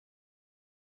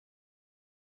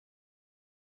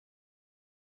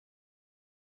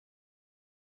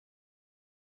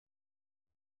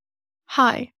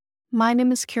Hi, my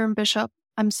name is Kiran Bishop.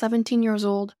 I'm 17 years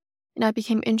old, and I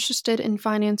became interested in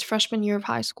finance freshman year of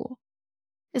high school.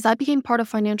 As I became part of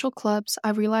financial clubs, I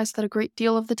realized that a great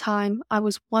deal of the time I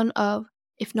was one of,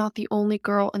 if not the only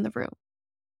girl in the room.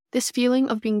 This feeling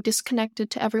of being disconnected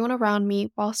to everyone around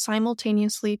me while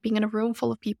simultaneously being in a room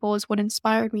full of people is what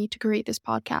inspired me to create this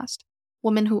podcast,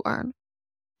 Women Who Earn.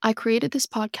 I created this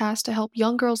podcast to help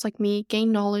young girls like me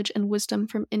gain knowledge and wisdom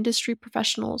from industry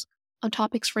professionals on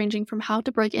topics ranging from how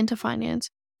to break into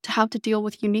finance to how to deal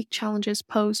with unique challenges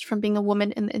posed from being a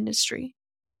woman in the industry.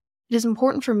 It is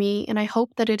important for me, and I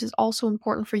hope that it is also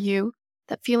important for you,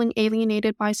 that feeling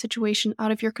alienated by a situation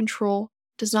out of your control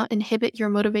does not inhibit your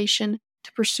motivation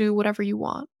to pursue whatever you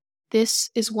want. This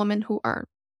is Women Who Earn.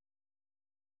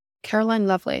 Caroline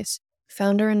Lovelace,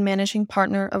 founder and managing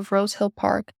partner of Rose Hill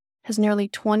Park, has nearly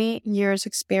 20 years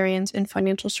experience in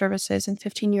financial services and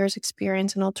 15 years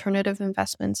experience in alternative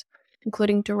investments,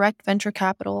 including direct venture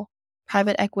capital,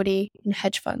 private equity, and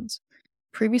hedge funds.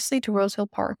 Previously to Rose Hill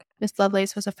Park, Ms.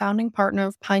 Lovelace was a founding partner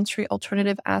of Pine Street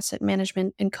Alternative Asset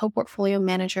Management and co-portfolio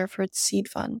manager for its seed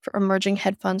fund for emerging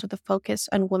hedge funds with a focus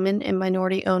on women and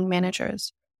minority-owned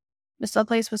managers. Ms.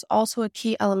 Lovelace was also a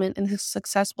key element in the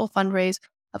successful fundraise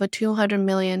of a $200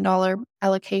 million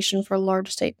allocation for a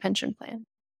large state pension plan.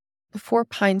 Before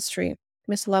Pine Street,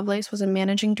 Ms. Lovelace was a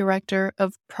managing director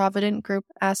of Provident Group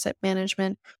Asset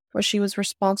Management, where she was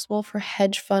responsible for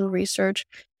hedge fund research,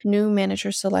 new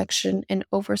manager selection, and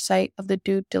oversight of the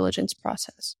due diligence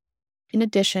process. In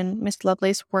addition, Ms.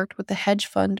 Lovelace worked with the Hedge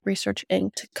Fund Research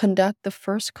Inc. to conduct the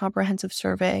first comprehensive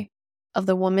survey of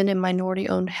the woman and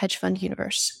minority-owned hedge fund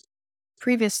universe.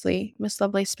 Previously, Ms.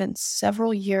 Lovelace spent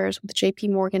several years with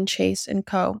JPMorgan Chase and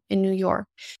Co. in New York,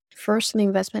 first in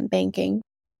investment banking,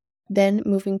 then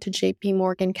moving to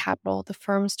JPMorgan Capital, the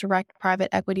firm's direct private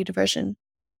equity division,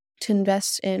 to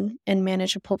invest in and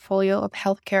manage a portfolio of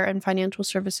healthcare and financial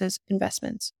services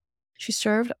investments. She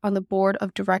served on the board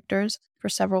of directors for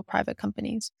several private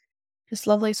companies. Ms.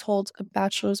 Lovelace holds a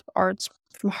Bachelor of Arts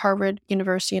from Harvard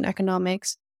University in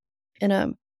economics and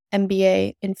an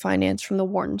MBA in finance from the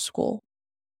Wharton School.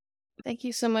 Thank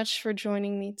you so much for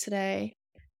joining me today.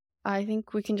 I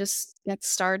think we can just get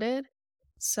started.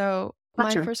 So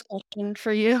my first question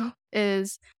for you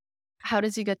is, how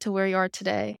did you get to where you are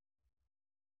today?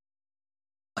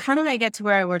 How did I get to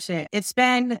where I was today? It's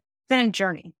been a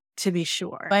journey, to be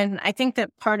sure. And I think that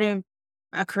part of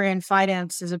a career in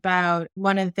finance is about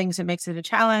one of the things that makes it a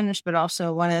challenge, but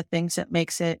also one of the things that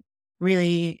makes it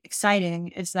really exciting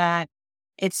is that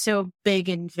it's so big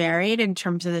and varied in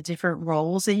terms of the different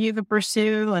roles that you can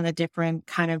pursue and the different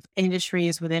kind of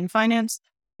industries within finance.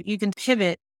 You can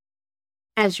pivot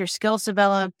as your skills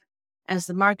develop, as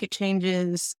the market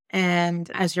changes,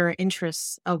 and as your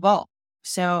interests evolve.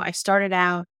 So I started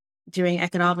out doing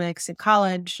economics in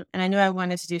college, and I knew I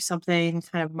wanted to do something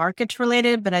kind of markets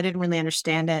related, but I didn't really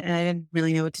understand it, and I didn't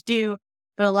really know what to do.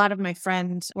 But a lot of my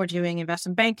friends were doing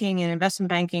investment banking, and investment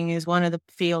banking is one of the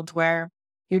fields where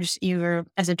you're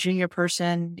as a junior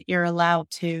person, you're allowed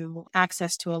to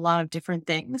access to a lot of different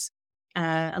things,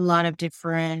 a lot of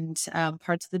different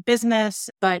parts of the business,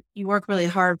 but you work really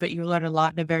hard, but you learn a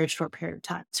lot in a very short period of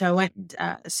time. So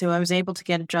I was able to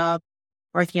get a job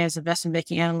working as an investment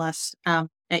banking analyst at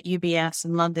UBS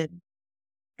in London.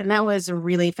 And that was a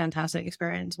really fantastic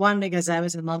experience. One, because I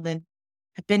was in London.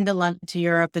 I've been to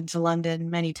Europe and to London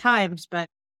many times, but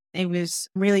it was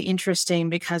really interesting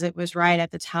because it was right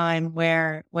at the time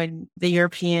when the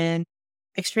European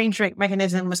exchange rate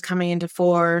mechanism was coming into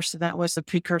force. So that was the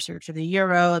precursor to the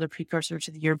euro, the precursor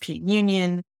to the European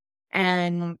Union.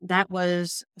 And that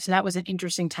was an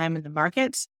interesting time in the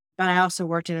markets. But I also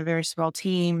worked in a very small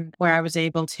team where I was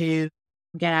able to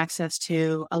get access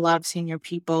to a lot of senior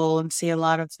people and see a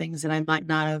lot of things that I might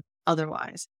not have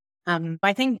otherwise.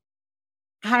 I think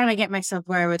how did I get myself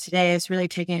where I was today is really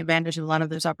taking advantage of a lot of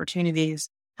those opportunities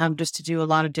just to do a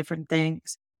lot of different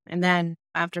things. And then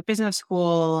after business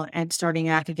school and starting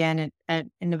out again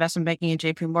in investment banking at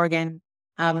JPMorgan,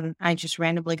 I just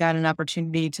randomly got an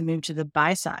opportunity to move to the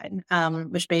buy side,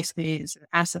 which basically is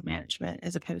asset management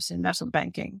as opposed to investment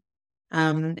banking,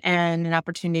 and an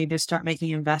opportunity to start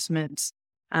making investments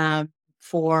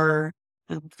for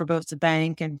both the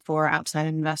bank and for outside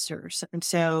investors. And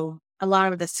so a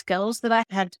lot of the skills that I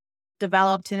had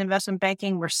developed in investment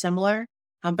banking were similar,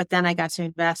 but then I got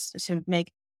to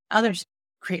make others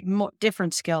create more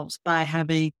different skills by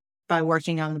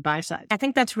working on the buy side. I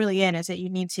think that's really it, is that you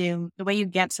need to, the way you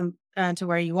get to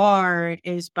where you are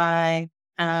is by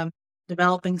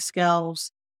developing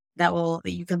skills that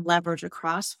you can leverage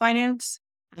across finance.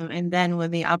 And then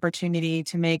with the opportunity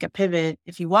to make a pivot,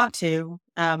 if you want to,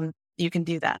 you can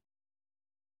do that.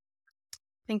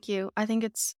 Thank you. I think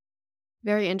it's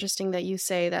very interesting that you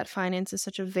say that finance is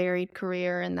such a varied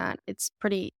career and that it's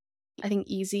pretty, I think,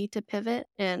 easy to pivot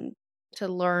and to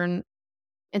learn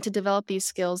and to develop these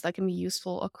skills that can be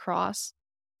useful across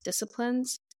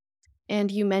disciplines.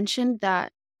 And you mentioned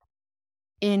that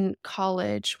in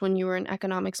college, when you were an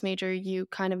economics major, you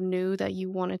kind of knew that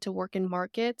you wanted to work in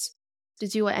markets.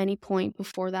 Did you at any point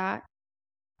before that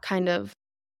kind of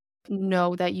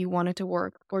know that you wanted to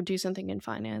work or do something in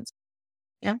finance?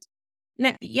 Yeah.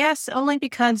 No, yes, only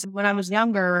because when I was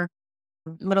younger,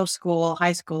 middle school,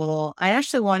 high school, I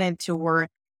actually wanted to work.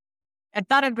 I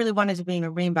thought I really wanted to be a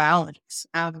marine biologist.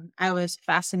 I was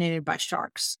fascinated by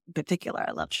sharks in particular.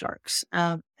 I love sharks.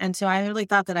 And so I really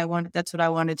thought that that's what I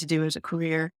wanted to do as a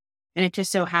career. And it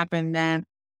just so happened that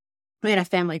we had a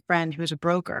family friend who was a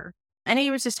broker, and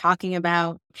he was just talking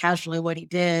about casually what he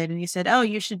did. And he said, "Oh,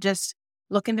 you should just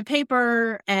look in the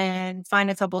paper and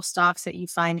find a couple of stocks that you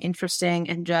find interesting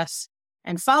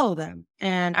and follow them."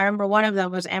 And I remember one of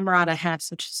them was Amerada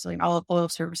Hess, which is like an oil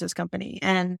services company.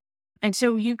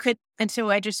 So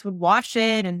I just would watch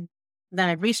it, and then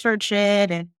I'd research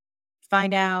it and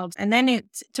find out. And then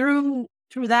through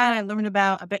that, I learned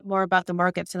a bit more about the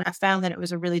markets, and I found that it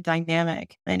was a really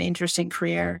dynamic and interesting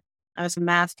career. I was a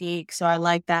math geek, so I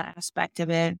liked that aspect of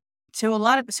it. So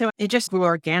it just grew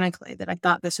organically that I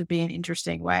thought this would be an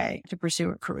interesting way to pursue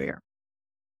a career.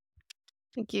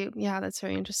 Thank you. Yeah, that's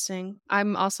very interesting.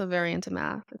 I'm also very into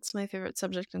math. It's my favorite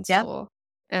subject in Yep. school.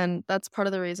 And that's part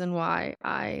of the reason why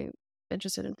I'm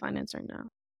interested in finance right now.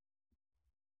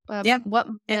 Yep. What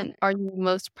And moment are you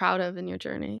most proud of in your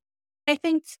journey? I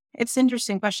think it's an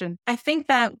interesting question. I think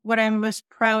that what I'm most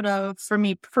proud of for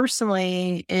me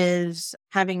personally is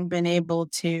having been able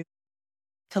to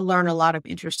learn a lot of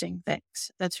interesting things.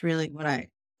 That's really what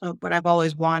I've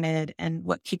always wanted and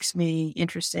what keeps me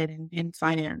interested in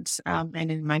finance and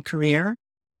in my career.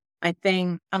 I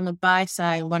think on the buy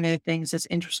side, one of the things that's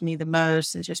interested me the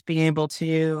most is just being able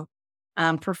to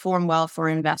perform well for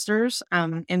investors.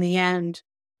 In the end,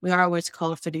 we are what's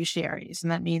called fiduciaries,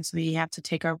 and that means we have to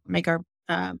take our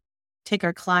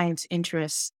clients'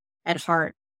 interests at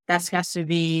heart. That has to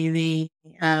be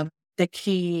the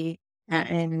key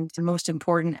and the most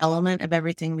important element of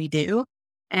everything we do.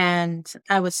 And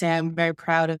I would say I'm very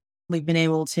proud of we've been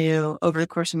able to, over the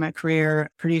course of my career,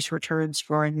 produce returns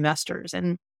for investors.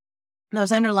 And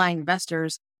those underlying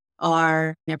investors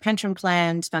are their pension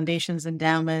plans, foundations,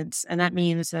 endowments. And that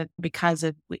means that because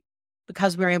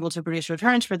we're able to produce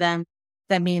returns for them,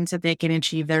 that means that they can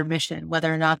achieve their mission,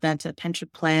 whether or not that's a pension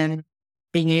plan,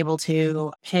 being able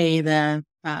to pay the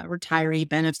retiree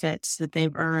benefits that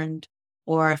they've earned,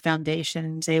 or a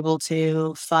foundation is able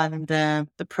to fund the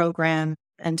program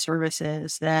and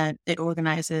services that it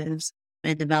organizes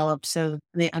and develops. So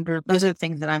those are the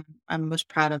things that I'm most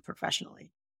proud of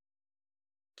professionally.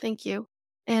 Thank you.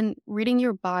 And reading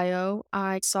your bio,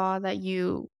 I saw that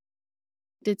you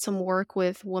did some work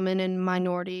with women and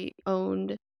minority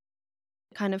owned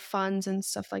kind of funds and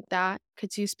stuff like that.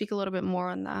 Could you speak a little bit more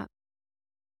on that?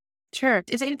 Sure.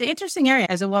 It's an interesting area.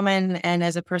 As a woman and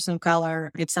as a person of color,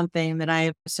 it's something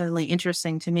that certainly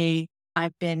interesting to me.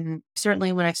 I've been,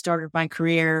 certainly when I started my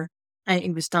career,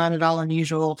 it was not at all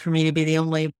unusual for me to be the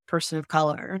only person of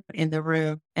color in the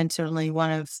room, and certainly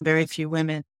one of very few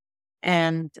women.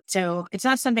 And so it's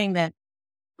not something that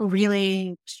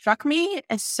really struck me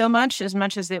as much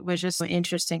as it was just an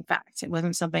interesting fact. It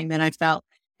wasn't something that I felt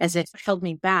as it held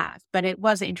me back, but it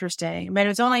was interesting. But it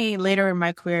was only later in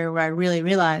my career where I really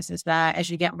realized is that as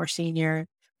you get more senior,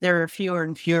 there are fewer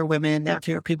and fewer women, there are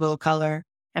fewer people of color.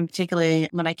 And particularly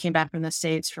when I came back from the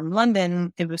States, from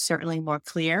London, it was certainly more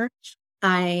clear.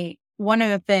 One of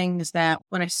the things that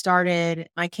when I started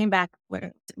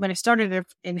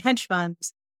in hedge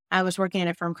funds, I was working at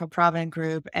a firm called Provident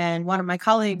Group, and one of my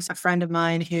colleagues, a friend of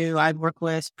mine who I'd worked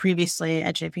with previously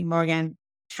at JPMorgan,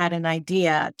 had an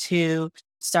idea to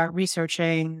start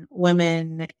researching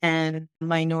women and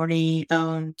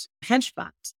minority-owned hedge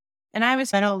funds. And I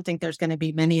don't think there's going to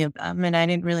be many of them, and I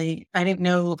didn't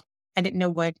know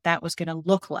what that was going to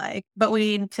look like. But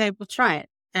we said, we'll try it.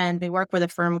 And we work with a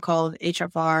firm called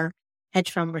HFR,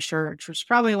 Hedge Fund Research, which is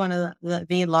probably one of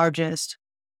the largest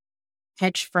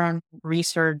hedge fund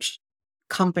research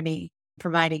company,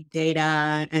 providing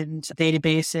data and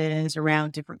databases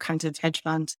around different kinds of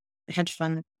different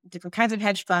kinds of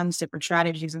hedge funds, different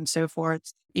strategies, and so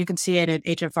forth. You can see it at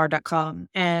hfr.com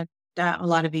and a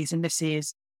lot of these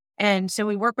indices. And so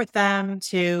we work with them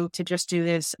to just do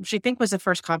this, which I think was the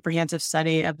first comprehensive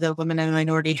study of the women and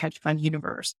minority hedge fund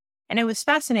universe. And it was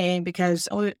fascinating because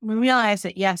we realized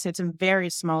that, yes, it's a very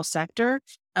small sector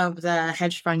of the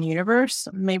hedge fund universe.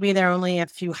 Maybe there are only a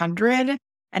few hundred,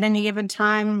 At any given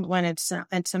time, when it's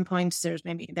at some points, there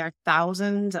are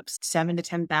thousands, up to 7 to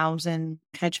 10,000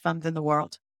 hedge funds in the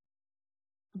world.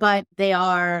 But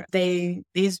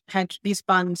these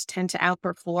funds tend to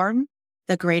outperform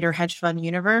the greater hedge fund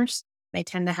universe. They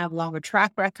tend to have longer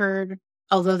track record,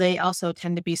 although they also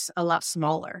tend to be a lot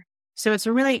smaller. So it's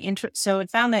so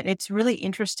it found that it's really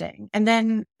interesting. And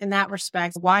then in that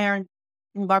respect, why aren't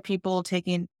more people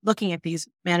looking at these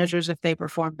managers if they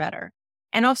perform better?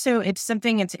 And also it's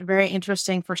very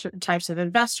interesting for certain types of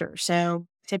investors. So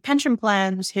say pension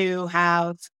plans who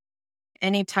have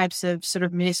any types of sort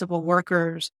of municipal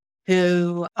workers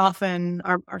who often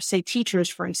are say teachers,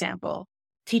 for example.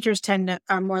 Teachers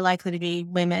are more likely to be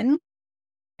women,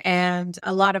 and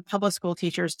a lot of public school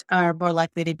teachers are more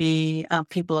likely to be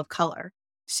people of color.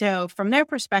 So from their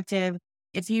perspective,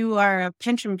 if you are a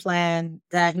pension plan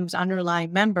whose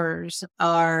underlying members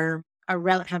have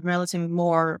relatively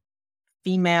more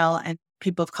female and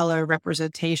people of color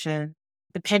representation,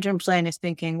 the pension plan is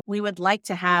thinking, we would like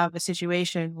to have a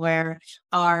situation where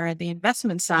the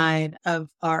investment side of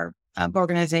our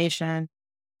organization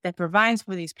that provides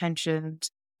for these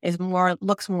pensions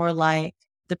looks more like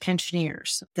the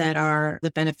pensioners that are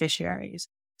the beneficiaries.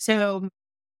 So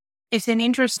it's an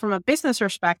interest from a business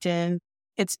perspective.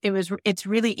 It's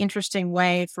really interesting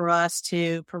way for us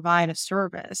to provide a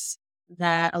service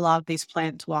that a lot of these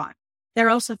plans want. They're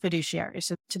also fiduciaries,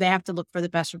 so they have to look for the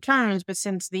best returns. But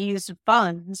since these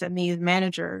funds and these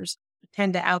managers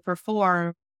tend to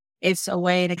outperform, it's a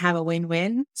way to have a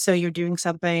win-win. So you're doing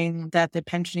something that the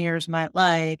pensioners might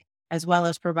like, as well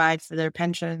as provide for their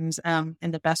pensions in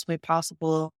the best way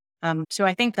possible. So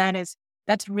I think that's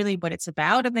really what it's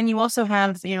about. And then you also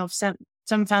have,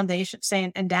 some foundations, say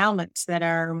endowments that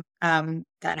are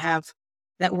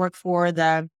that work for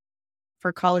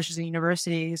colleges and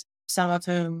universities. Some of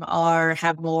whom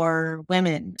have more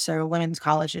women, so women's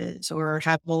colleges, or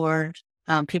have more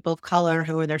people of color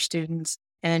who are their students,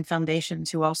 and then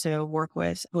foundations who also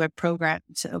who have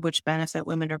programs which benefit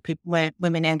women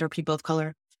and or people of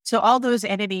color. So all those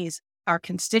entities are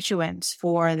constituents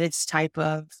for this type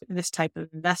of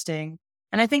investing.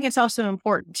 And I think it's also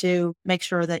important to make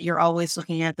sure that you're always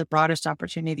looking at the broadest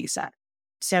opportunity set.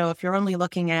 So if you're only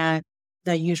looking at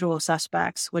the usual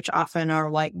suspects, which often are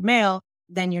white and male,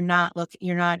 then you're not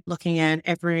looking at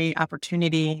every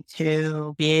opportunity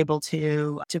to be able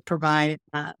to provide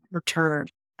return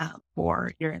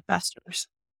for your investors.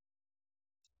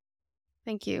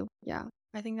 Thank you. Yeah,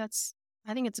 I think it's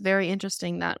very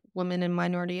interesting that women and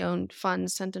minority-owned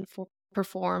funds tend to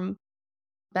perform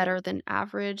better than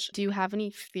average. Do you have any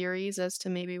theories as to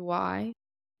maybe why?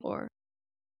 Or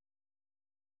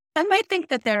I might think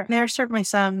that there are certainly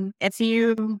some. If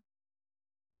you,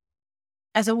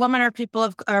 as a woman or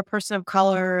or a person of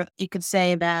color, you could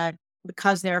say that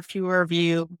because there are fewer of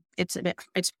you, it's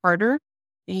harder.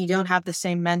 You don't have the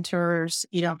same mentors.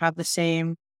 You don't have the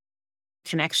same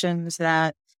connections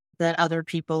that other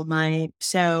people might.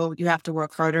 So you have to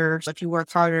work harder. So if you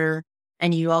work harder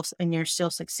and you're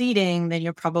still succeeding, then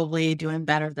you're probably doing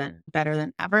better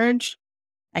than average.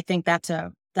 I think that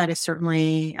is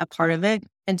certainly a part of it,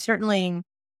 and certainly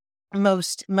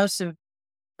most of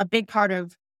a big part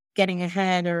of getting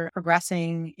ahead or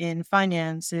progressing in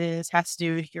finance has to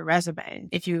do with your resume.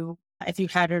 If you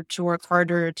had to work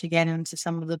harder to get into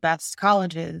some of the best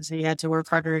colleges, you had to work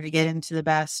harder to get into the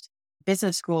best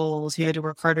business schools, you had to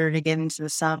work harder to get into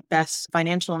the best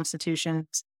financial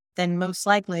institutions, then most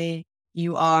likely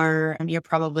you're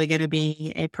probably going to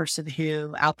be a person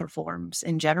who outperforms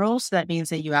in general. So that means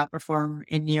that you outperform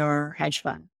in your hedge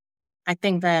fund. I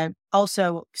think that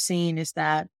also seen is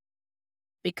that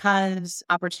because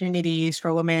opportunities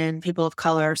for women, people of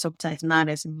color, are sometimes not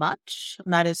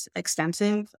as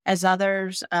extensive as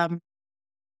others.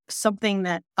 Something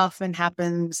that often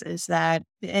happens is that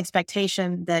the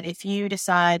expectation that if you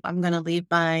decide I'm going to leave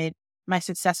my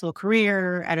successful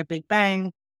career at a big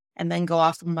bank and then go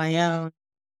off on my own,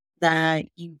 that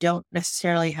you're not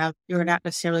necessarily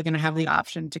going to have the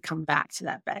option to come back to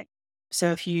that bank.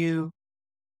 So if you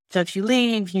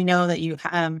leave, you know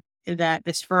that that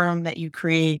this firm that you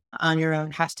create on your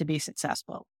own has to be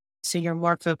successful. So you're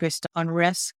more focused on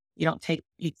risk. You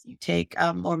take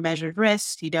more measured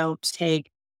risks. You don't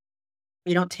take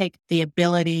the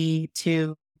ability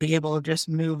to be able to just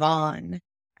move on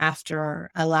after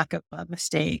a lack of a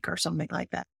mistake or something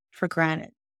like that for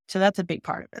granted. So that's a big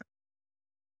part of it.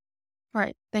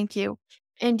 Right. Thank you.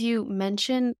 And you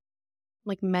mentioned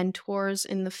like mentors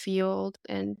in the field,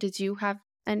 and did you have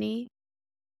any?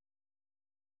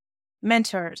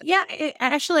 Mentors. Yeah,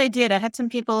 actually I did. I had some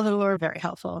people who were very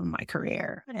helpful in my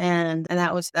career, and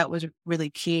that was really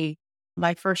key.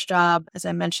 My first job, as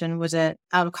I mentioned,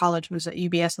 out of college, was at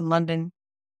UBS in London.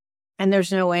 And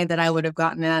there's no way that I would have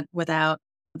gotten that without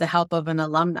the help of an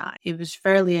alumni. It was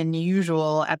fairly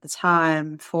unusual at the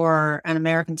time for an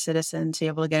American citizen to be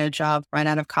able to get a job right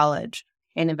out of college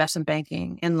in investment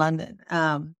banking in London.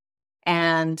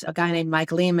 And a guy named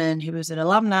Mike Lehman, who was an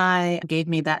alumni, gave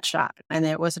me that shot. And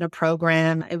it wasn't a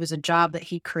program. It was a job that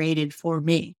he created for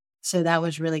me. So that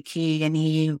was really key. And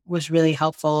he was really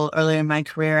helpful earlier in my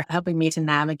career, helping me to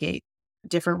navigate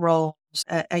different roles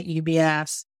at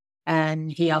UBS.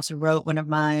 And he also wrote one of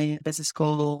my business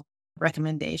school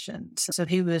recommendations. So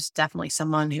he was definitely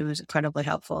someone who was incredibly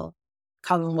helpful.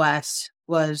 Colin West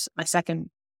was my second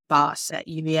boss at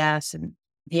UBS. And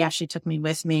he actually took me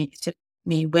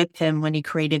with him when he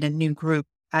created a new group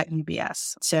at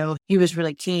UBS. So he was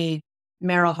really key.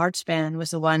 Meryl Hartspan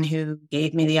was the one who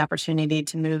gave me the opportunity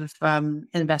to move from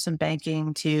investment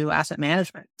banking to asset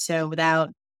management. So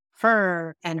without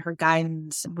her and her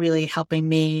guidance really helping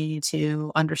me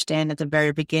to understand at the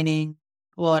very beginning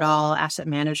what all asset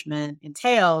management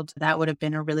entailed, that would have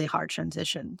been a really hard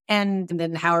transition. And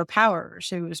then Howard Powers,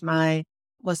 who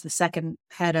was the second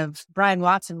head of Brian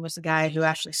Watson, was the guy who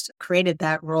actually created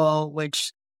that role,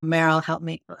 which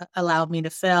Meryl allowed me to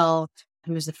fill.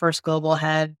 He was the first global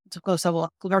head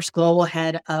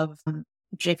of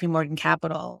JPMorgan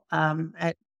Capital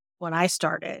when I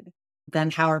started. Then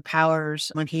Howard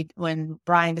Powers, when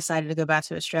Brian decided to go back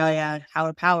to Australia,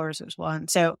 Howard Powers was one.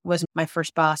 So it was my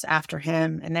first boss after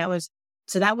him. And that was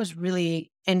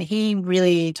really, and he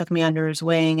really took me under his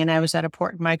wing. And I was at a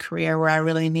point in my career where I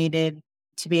really needed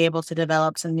to be able to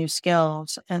develop some new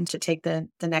skills and to take the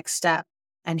next step.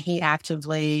 And he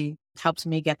actively helped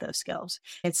me get those skills.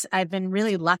 I've been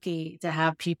really lucky to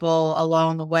have people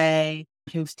along the way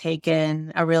who've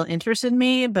taken a real interest in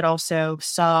me, but also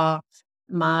saw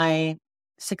my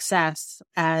success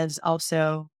as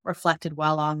also reflected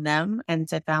well on them. And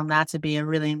I found that to be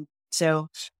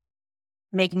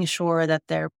making sure that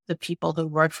the people who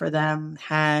work for them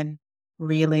had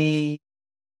really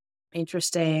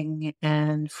interesting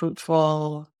and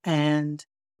fruitful and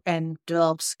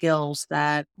developed skills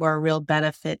that were a real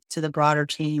benefit to the broader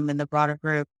team and the broader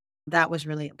group. That was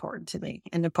really important to me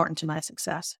and important to my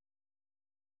success.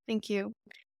 Thank you.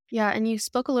 Yeah, and you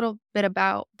spoke a little bit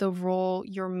about the role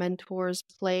your mentors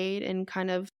played in kind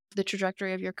of the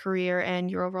trajectory of your career and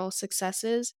your overall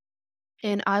successes.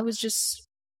 And I was just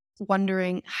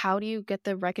wondering, how do you get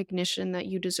the recognition that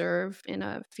you deserve in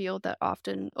a field that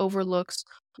often overlooks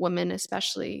women,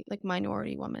 especially like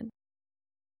minority women?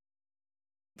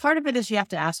 Part of it is you have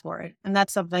to ask for it. And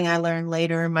that's something I learned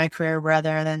later in my career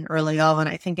rather than early on.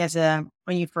 I think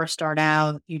when you first start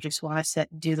out, you just want to sit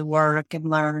and do the work and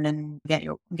learn and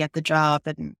get the job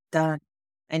and done.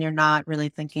 And you're not really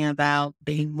thinking about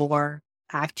being more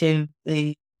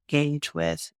actively engaged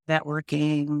with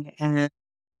networking and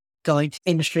going to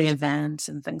industry events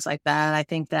and things like that. I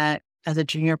think that as a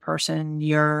junior person,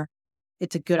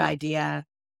 it's a good idea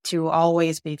to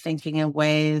always be thinking in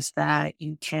ways that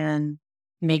you can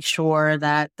make sure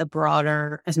that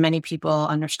as many people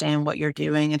understand what you're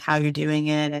doing and how you're doing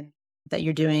it and that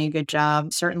you're doing a good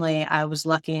job. Certainly, I was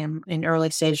lucky in early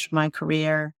stages of my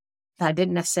career that I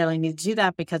didn't necessarily need to do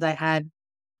that because I had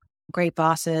great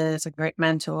bosses and great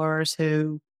mentors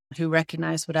who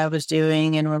recognized what I was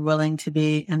doing and were willing to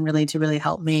really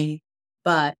help me.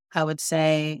 But I would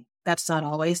say that's not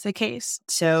always the case.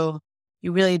 So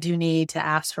you really do need to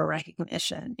ask for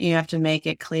recognition. You have to make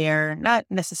it clear, not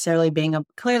necessarily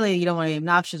clearly you don't want to be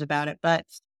obnoxious about it, but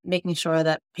making sure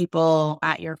that people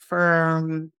at your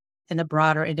firm in the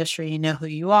broader industry know who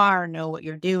you are, know what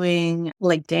you're doing.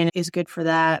 LinkedIn is good for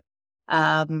that.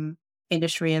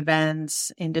 Industry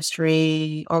events,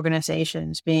 industry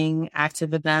organizations, being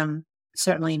active in them.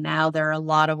 Certainly now there are a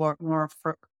lot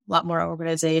more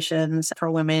organizations for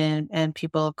women and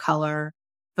people of color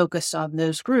focused on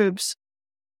those groups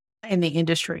in the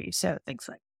industry. So things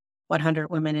like 100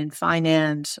 Women in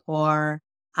Finance or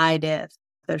IDIF.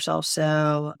 There's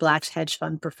also Black Hedge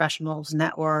Fund Professionals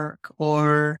Network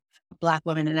or Black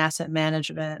Women in Asset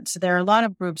Management. So there are a lot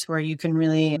of groups where you can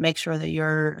really make sure that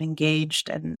you're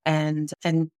engaged and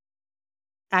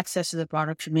access to the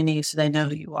broader community so they know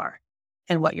who you are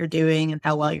and what you're doing and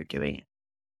how well you're doing it.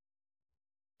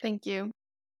 Thank you.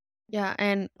 Yeah,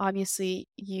 and obviously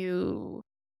you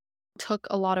took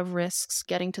a lot of risks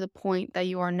getting to the point that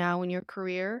you are now in your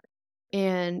career.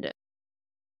 And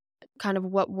kind of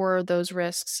what were those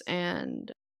risks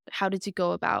and how did you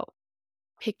go about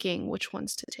picking which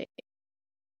ones to take?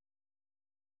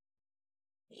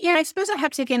 Yeah, I suppose I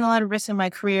have taken a lot of risks in my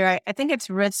career. I think it's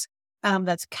risk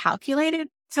that's calculated.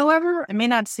 However, it may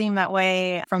not seem that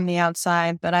way from the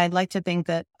outside, but I'd like to think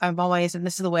that I've always, and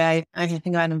this is the way I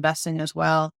think about investing as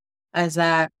well, is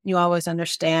that you always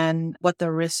understand what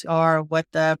the risks are, what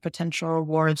the potential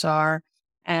rewards are,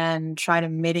 and try to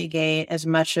mitigate as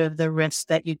much of the risk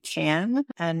that you can,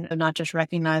 and not just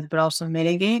recognize, but also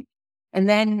mitigate. And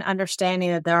then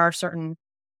understanding that there are certain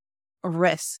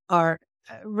risks are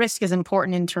risk is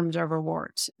important in terms of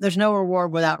rewards. There's no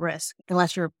reward without risk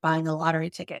unless you're buying a lottery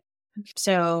ticket.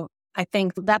 So I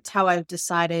think that's how I've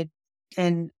decided,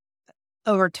 and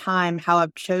over time, how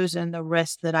I've chosen the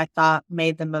risk that I thought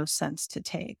made the most sense to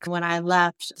take. When I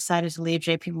left, decided to leave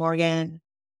JPMorgan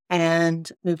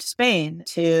and move to Spain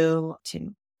to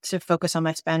focus on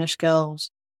my Spanish skills,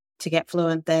 to get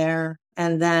fluent there.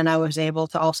 And then I was able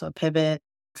to also pivot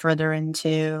further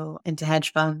into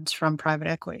hedge funds from private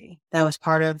equity. That was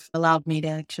allowed me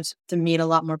to meet a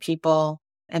lot more people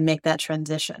and make that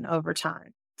transition over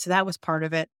time. So that was part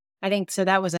of it. I think so.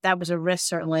 That was a risk,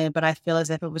 certainly, but I feel as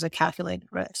if it was a calculated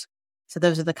risk. So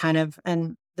those are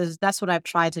the that's what I've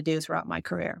tried to do throughout my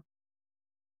career.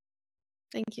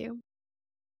 Thank you.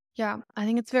 Yeah, I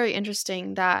think it's very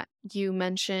interesting that you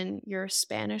mention your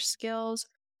Spanish skills.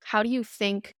 How do you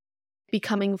think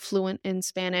becoming fluent in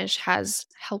Spanish has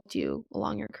helped you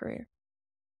along your career?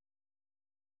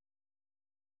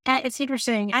 It's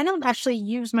interesting. I don't actually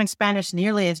use my Spanish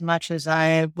nearly as much as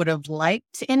I would have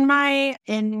liked in my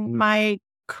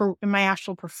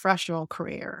actual professional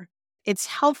career. It's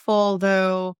helpful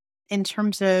though in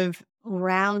terms of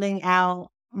rounding out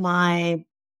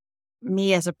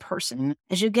me as a person.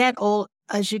 As you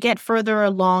get further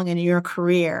along in your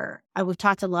career, we've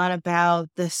talked a lot about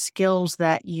the skills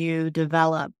that you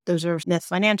develop. Those are the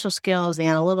financial skills, the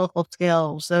analytical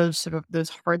skills, those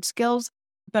hard skills.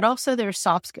 But also there's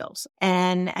soft skills.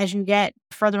 And as you get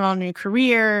further on in your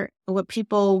career, what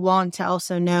people want to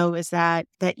also know is that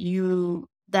you're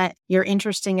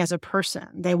interesting as a person.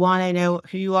 They want to know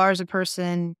who you are as a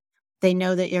person. They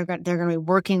know that they're going to be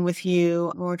working with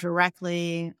you more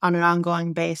directly on an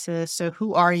ongoing basis. So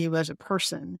who are you as a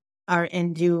person?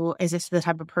 Is this the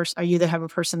type of person? Are you the type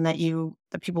of person that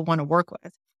people want to work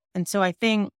with? And so I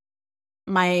think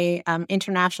my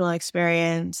international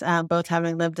experience, both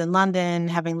having lived in London,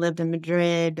 having lived in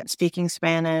Madrid, speaking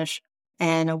Spanish,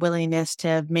 and a willingness to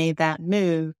have made that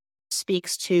move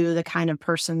speaks to the kind of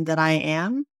person that I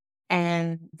am.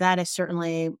 And that has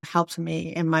certainly helped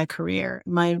me in my career.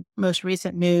 My most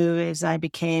recent move is I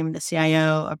became the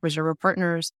CIO of Reserve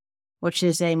Partners, which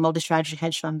is a multi-strategy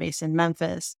hedge fund based in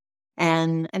Memphis.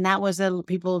 And that was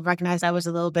people recognized that was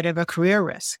a little bit of a career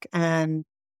risk.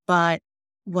 But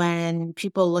when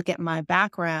people look at my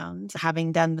background,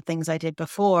 having done the things I did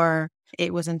before,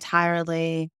 it was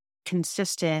entirely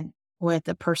consistent with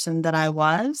the person that I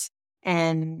was.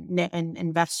 And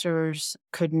investors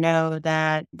could know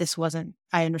that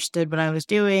I understood what I was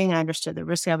doing. I understood the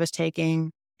risk I was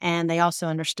taking. And they also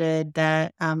understood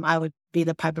that I would be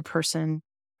the type of person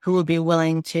who would be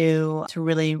willing to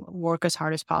really work as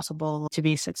hard as possible to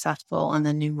be successful in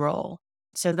the new role.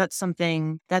 So that's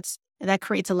something that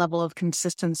creates a level of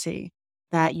consistency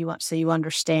that you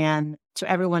understand. So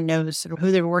everyone knows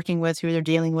who they're working with, who they're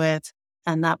dealing with,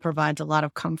 and that provides a lot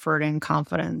of comfort and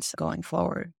confidence going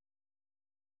forward.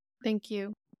 Thank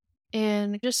you.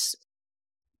 And just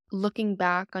looking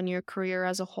back on your career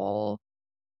as a whole,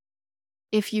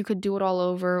 if you could do it all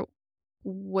over,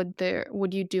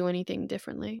 would you do anything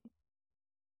differently?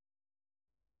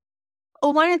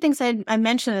 Well, one of the things I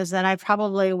mentioned is that I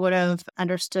probably would have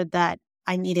understood that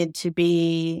I needed to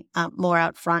be more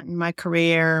out front in my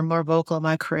career, more vocal in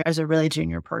my career as a really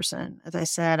junior person. As I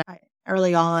said,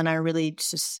 early on, I really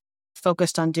just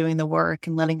focused on doing the work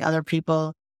and letting other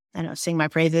people, sing my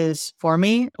praises for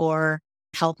me or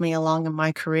help me along in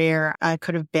my career. I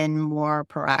could have been more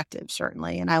proactive,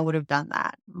 certainly, and I would have done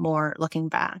that more looking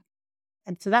back.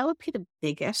 And so that would be the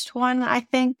biggest one, I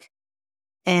think.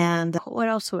 And what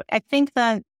else I think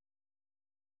that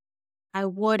I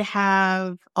would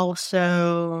have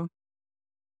also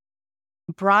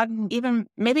going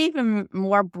even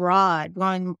more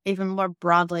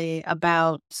broadly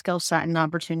about skill set and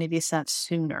opportunity sets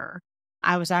sooner.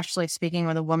 I was actually speaking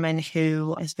with a woman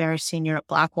who is very senior at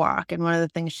BlackRock, and one of the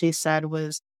things she said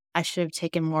was, I should have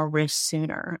taken more risks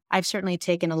sooner. I've certainly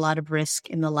taken a lot of risk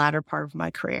in the latter part of my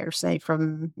career, say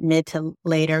from mid to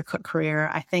later career.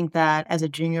 I think that as a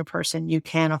junior person, you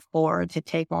can afford to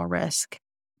take more risk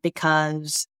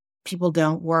because people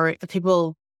don't worry.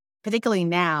 People, particularly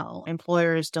now,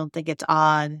 employers don't think it's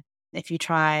odd if you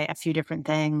try a few different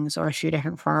things or a few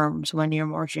different firms when you're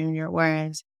more junior.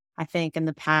 Whereas I think in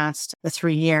the past, the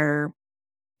 3-year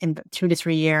in 2 to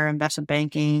 3 year investment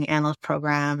banking analyst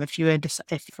program, if you had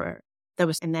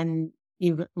and then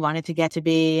you wanted to get to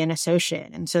be an associate.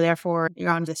 And so therefore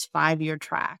you're on this 5-year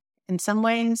track. In some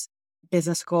ways,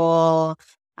 business school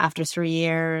after 3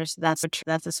 years, that's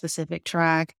a specific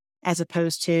track, as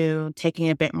opposed to taking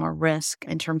a bit more risk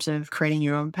in terms of creating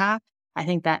your own path. I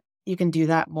think that you can do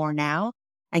that more now.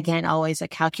 Again, always a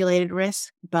calculated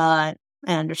risk, but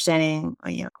an understanding,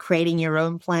 creating your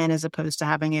own plan as opposed to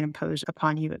having it imposed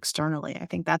upon you externally. I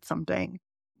think that's something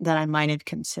that I might have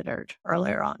considered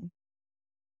earlier on.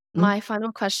 My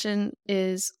final question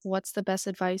is, what's the best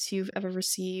advice you've ever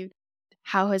received?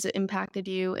 How has it impacted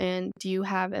you? And do you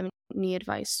have any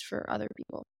advice for other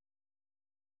people?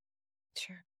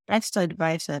 Sure. Best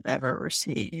advice I've ever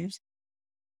received.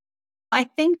 I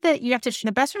think that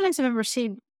the best advice I've ever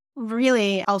received,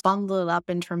 really, I'll bundle it up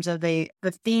in terms of the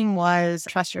theme was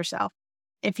trust yourself.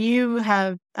 If you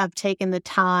have taken the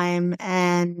time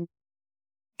and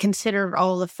considered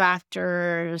all the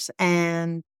factors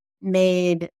and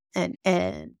made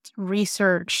and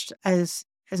researched as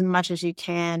much as you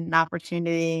can an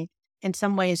opportunity, in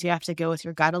some ways you have to go with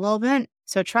your gut a little bit.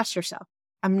 So trust yourself.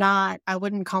 I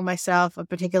wouldn't call myself a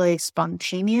particularly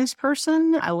spontaneous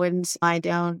person. I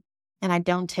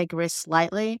don't take risks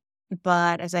lightly.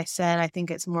 But as I said, I think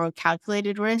it's more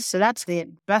calculated risk. So that's the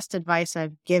best advice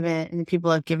I've given and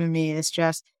people have given me, is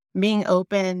just being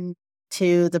open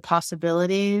to the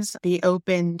possibilities, be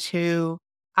open to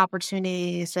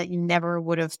opportunities that you never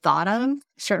would have thought of.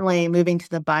 Certainly moving to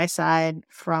the buy side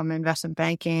from investment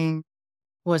banking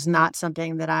was not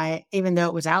something that even though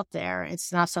it was out there,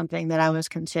 it's not something that I was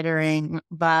considering,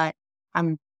 but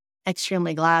I'm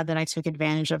extremely glad that I took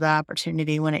advantage of that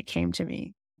opportunity when it came to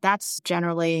me. That's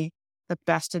generally the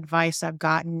best advice I've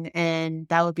gotten. And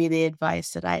that would be the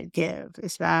advice that I'd give,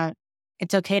 is that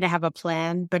it's okay to have a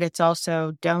plan, but it's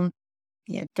also don't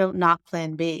knock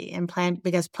plan B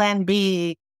because plan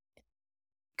B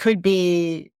could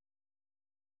be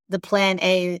the plan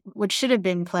A, which should have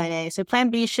been plan A. So plan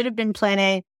B should have been plan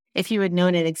A if you had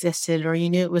known it existed, or you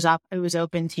knew it was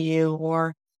open to you,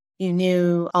 or you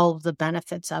knew all of the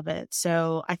benefits of it.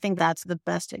 So I think that's the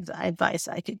best advice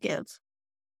I could give.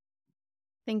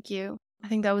 Thank you. I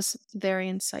think that was very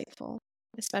insightful,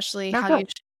 especially how you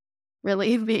should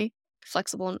really be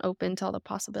flexible and open to all the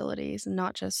possibilities, and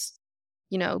not just,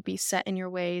 be set in your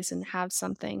ways and have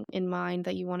something in mind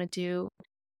that you want to do,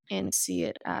 and see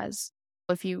it as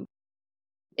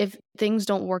if things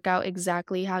don't work out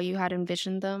exactly how you had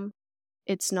envisioned them,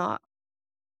 it's not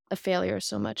a failure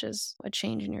so much as a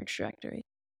change in your trajectory.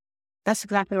 That's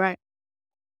exactly right.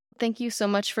 Thank you so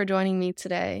much for joining me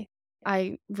today.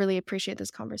 I really appreciate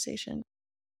this conversation.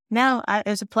 No, it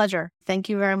was a pleasure. Thank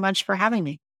you very much for having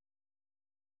me.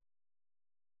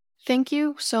 Thank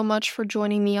you so much for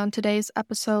joining me on today's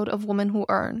episode of Women Who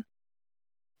Earn.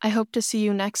 I hope to see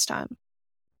you next time.